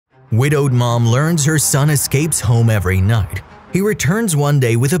Widowed mom learns her son escapes home every night. He returns one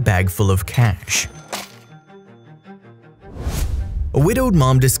day with a bag full of cash. A widowed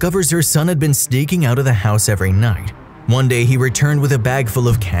mom discovers her son had been sneaking out of the house every night. One day he returned with a bag full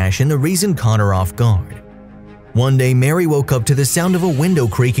of cash, and the reason caught her off guard. One day Mary woke up to the sound of a window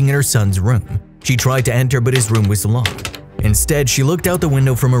creaking in her son's room. She tried to enter, but his room was locked. Instead, she looked out the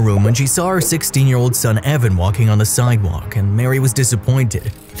window from her room when she saw her 16-year-old son Evan walking on the sidewalk, and Mary was disappointed,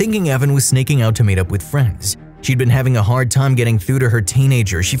 thinking Evan was sneaking out to meet up with friends. She'd been having a hard time getting through to her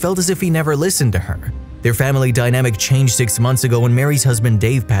teenager. She felt as if he never listened to her. Their family dynamic changed 6 months ago when Mary's husband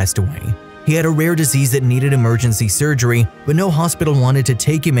Dave passed away. He had a rare disease that needed emergency surgery, but no hospital wanted to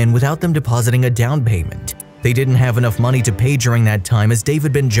take him in without them depositing a down payment. They didn't have enough money to pay during that time, as Dave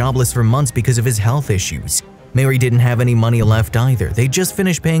had been jobless for months because of his health issues. Mary didn't have any money left either. They just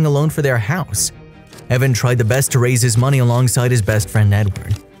finished paying a loan for their house. Evan tried the best to raise his money alongside his best friend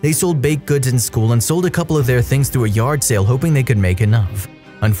Edward. They sold baked goods in school and sold a couple of their things through a yard sale, hoping they could make enough.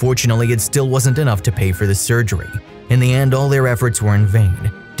 Unfortunately, it still wasn't enough to pay for the surgery. In the end, all their efforts were in vain.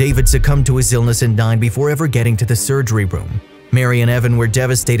 David succumbed to his illness and died before ever getting to the surgery room. Mary and Evan were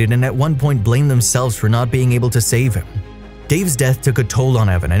devastated and at one point blamed themselves for not being able to save him. Dave's death took a toll on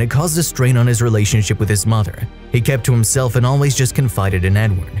Evan, and it caused a strain on his relationship with his mother. He kept to himself and always just confided in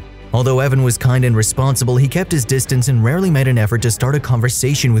Edward. Although Evan was kind and responsible, he kept his distance and rarely made an effort to start a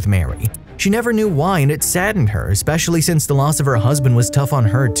conversation with Mary. She never knew why, and it saddened her, especially since the loss of her husband was tough on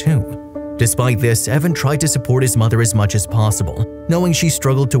her too. Despite this, Evan tried to support his mother as much as possible, knowing she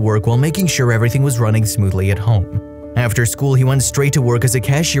struggled to work while making sure everything was running smoothly at home. After school, he went straight to work as a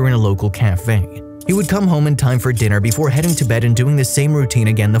cashier in a local cafe. He would come home in time for dinner before heading to bed and doing the same routine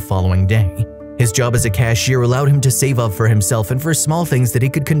again the following day. His job as a cashier allowed him to save up for himself and for small things that he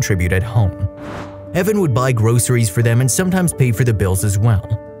could contribute at home. Evan would buy groceries for them and sometimes pay for the bills as well.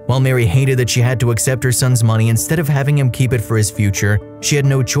 While Mary hated that she had to accept her son's money instead of having him keep it for his future, she had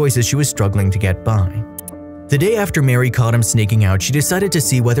no choice as she was struggling to get by. The day after Mary caught him sneaking out, she decided to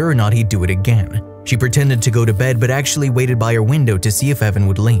see whether or not he'd do it again. She pretended to go to bed but actually waited by her window to see if Evan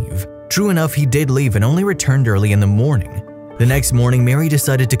would leave. True enough, he did leave and only returned early in the morning. The next morning, Mary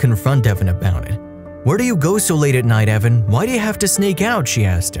decided to confront Evan about it. "Where do you go so late at night, Evan? Why do you have to sneak out?" she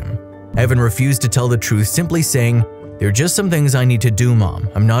asked him. Evan refused to tell the truth, simply saying, "There are just some things I need to do, Mom.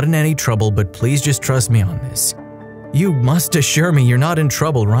 I'm not in any trouble, but please just trust me on this." "You must assure me you're not in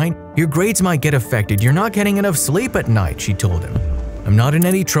trouble, right? Your grades might get affected. You're not getting enough sleep at night," she told him. "I'm not in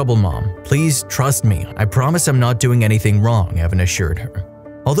any trouble, Mom. Please trust me. I promise I'm not doing anything wrong," Evan assured her.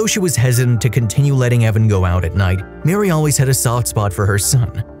 Although she was hesitant to continue letting Evan go out at night, Mary always had a soft spot for her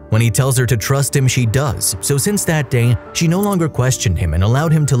son. When he tells her to trust him, she does, so since that day, she no longer questioned him and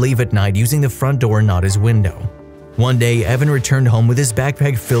allowed him to leave at night using the front door, not his window. One day, Evan returned home with his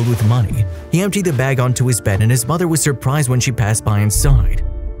backpack filled with money. He emptied the bag onto his bed and his mother was surprised when she passed by inside.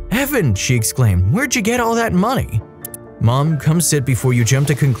 "Evan," she exclaimed, "where'd you get all that money?" "Mom, come sit before you jump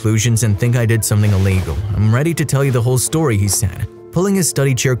to conclusions and think I did something illegal. I'm ready to tell you the whole story," he said, pulling his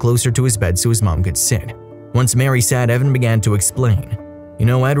study chair closer to his bed so his mom could sit. Once Mary sat, Evan began to explain. "You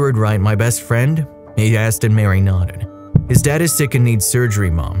know Edward, right, my best friend?" he asked, and Mary nodded. "His dad is sick and needs surgery,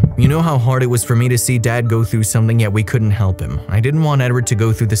 Mom. You know how hard it was for me to see Dad go through something yet we couldn't help him. I didn't want Edward to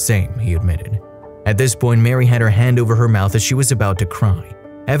go through the same," he admitted. At this point, Mary had her hand over her mouth as she was about to cry.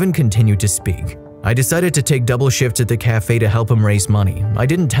 Evan continued to speak. "I decided to take double shifts at the cafe to help him raise money. I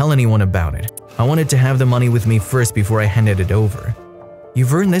didn't tell anyone about it. I wanted to have the money with me first before I handed it over."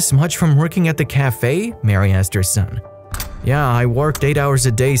 "You've earned this much from working at the cafe?" Mary asked her son. "Yeah, I worked 8 hours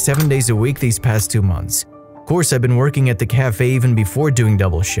a day, 7 days a week these past 2 months. Of course, I've been working at the cafe even before doing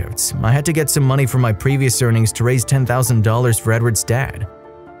double shifts. I had to get some money from my previous earnings to raise $10,000 for Edward's dad.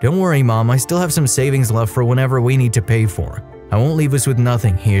 Don't worry, Mom, I still have some savings left for whenever we need to pay for. I won't leave us with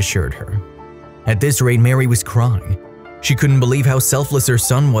nothing," he assured her. At this rate, Mary was crying. She couldn't believe how selfless her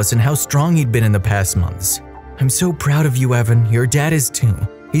son was and how strong he'd been in the past months. "I'm so proud of you, Evan. Your dad is too.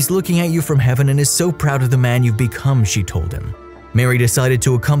 He's looking at you from heaven and is so proud of the man you've become," she told him. Mary decided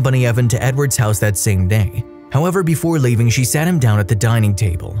to accompany Evan to Edward's house that same day. However, before leaving, she sat him down at the dining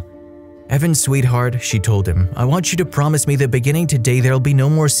table. "Evan, sweetheart," she told him, "I want you to promise me that beginning today there'll be no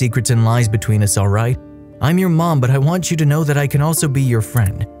more secrets and lies between us, alright? I'm your mom, but I want you to know that I can also be your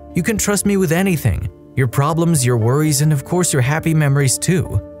friend. You can trust me with anything. Your problems, your worries, and of course your happy memories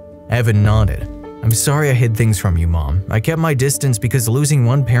too." Evan nodded. "I'm sorry I hid things from you, Mom. I kept my distance because losing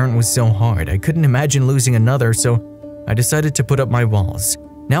one parent was so hard. I couldn't imagine losing another, so I decided to put up my walls.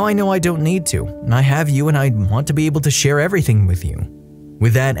 Now I know I don't need to. I have you and I want to be able to share everything with you."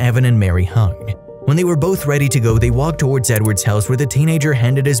 With that, Evan and Mary hugged. When they were both ready to go, they walked towards Edward's house where the teenager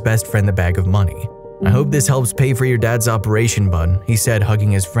handed his best friend the bag of money. "I hope this helps pay for your dad's operation, bud," he said,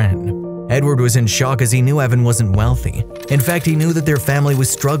 hugging his friend. Edward was in shock as he knew Evan wasn't wealthy. In fact, he knew that their family was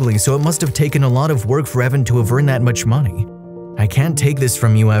struggling, so it must have taken a lot of work for Evan to have earned that much money. "I can't take this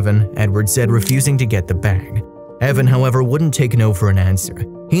from you, Evan," Edward said, refusing to get the bag. Evan, however, wouldn't take no for an answer.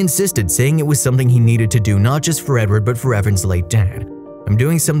 He insisted, saying it was something he needed to do not just for Edward but for Evan's late dad. "I'm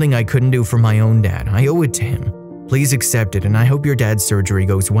doing something I couldn't do for my own dad. I owe it to him. Please accept it, and I hope your dad's surgery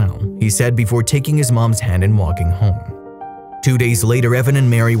goes well," he said before taking his mom's hand and walking home. 2 days later, Evan and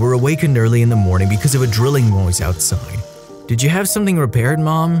Mary were awakened early in the morning because of a drilling noise outside. "Did you have something repaired,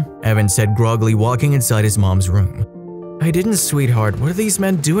 Mom?" Evan said groggily, walking inside his mom's room. "I didn't, sweetheart. What are these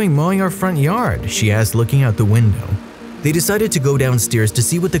men doing mowing our front yard?" she asked, looking out the window. They decided to go downstairs to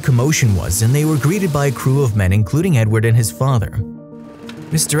see what the commotion was, and they were greeted by a crew of men, including Edward and his father.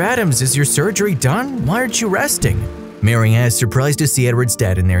 "Mr. Adams, is your surgery done? Why aren't you resting?" Mary asked, surprised to see Edward's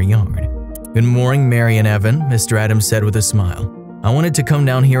dad in their yard. "Good morning, Mary and Evan," Mr. Adams said with a smile. "I wanted to come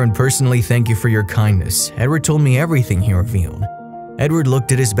down here and personally thank you for your kindness. Edward told me everything," he revealed. Edward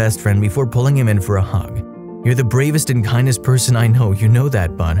looked at his best friend before pulling him in for a hug. "You're the bravest and kindest person I know, you know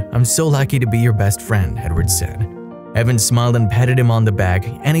that, bud. I'm so lucky to be your best friend," Edward said. Evan smiled and patted him on the back.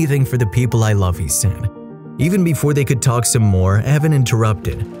 "Anything for the people I love," he said. Even before they could talk some more, Evan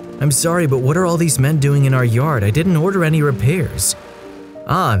interrupted. "I'm sorry, but what are all these men doing in our yard? I didn't order any repairs."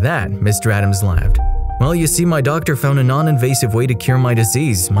 "Ah, that," Mr. Adams laughed. "Well, you see, my doctor found a non-invasive way to cure my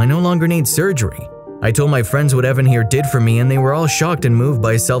disease. I no longer need surgery. I told my friends what Evan here did for me, and they were all shocked and moved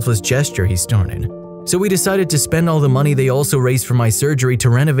by a selfless gesture," he started. "So we decided to spend all the money they also raised for my surgery to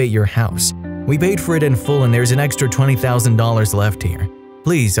renovate your house. We paid for it in full, and there's an extra $20,000 left here.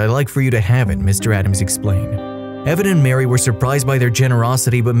 Please, I'd like for you to have it," Mr. Adams explained. Evan and Mary were surprised by their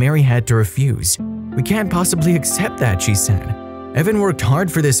generosity, but Mary had to refuse. "We can't possibly accept that," she said. "Evan worked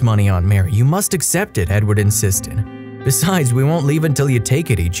hard for this money, Aunt Mary. You must accept it," Edward insisted. "Besides, we won't leave until you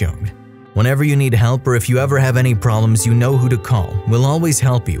take it," he joked. "Whenever you need help or if you ever have any problems, you know who to call. We'll always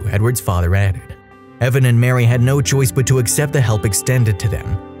help you," Edward's father added. Evan and Mary had no choice but to accept the help extended to them,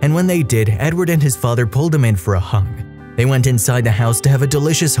 and when they did, Edward and his father pulled him in for a hug. They went inside the house to have a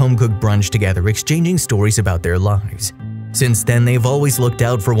delicious home-cooked brunch together, exchanging stories about their lives. Since then, they've always looked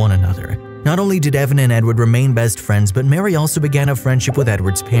out for one another. Not only did Evan and Edward remain best friends, but Mary also began a friendship with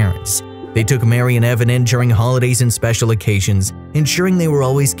Edward's parents. They took Mary and Evan in during holidays and special occasions, ensuring they were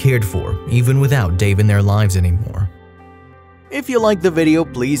always cared for, even without Dave in their lives anymore. If you liked the video,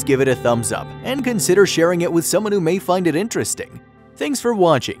 please give it a thumbs up and consider sharing it with someone who may find it interesting. Thanks for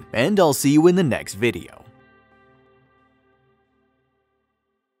watching, and I'll see you in the next video.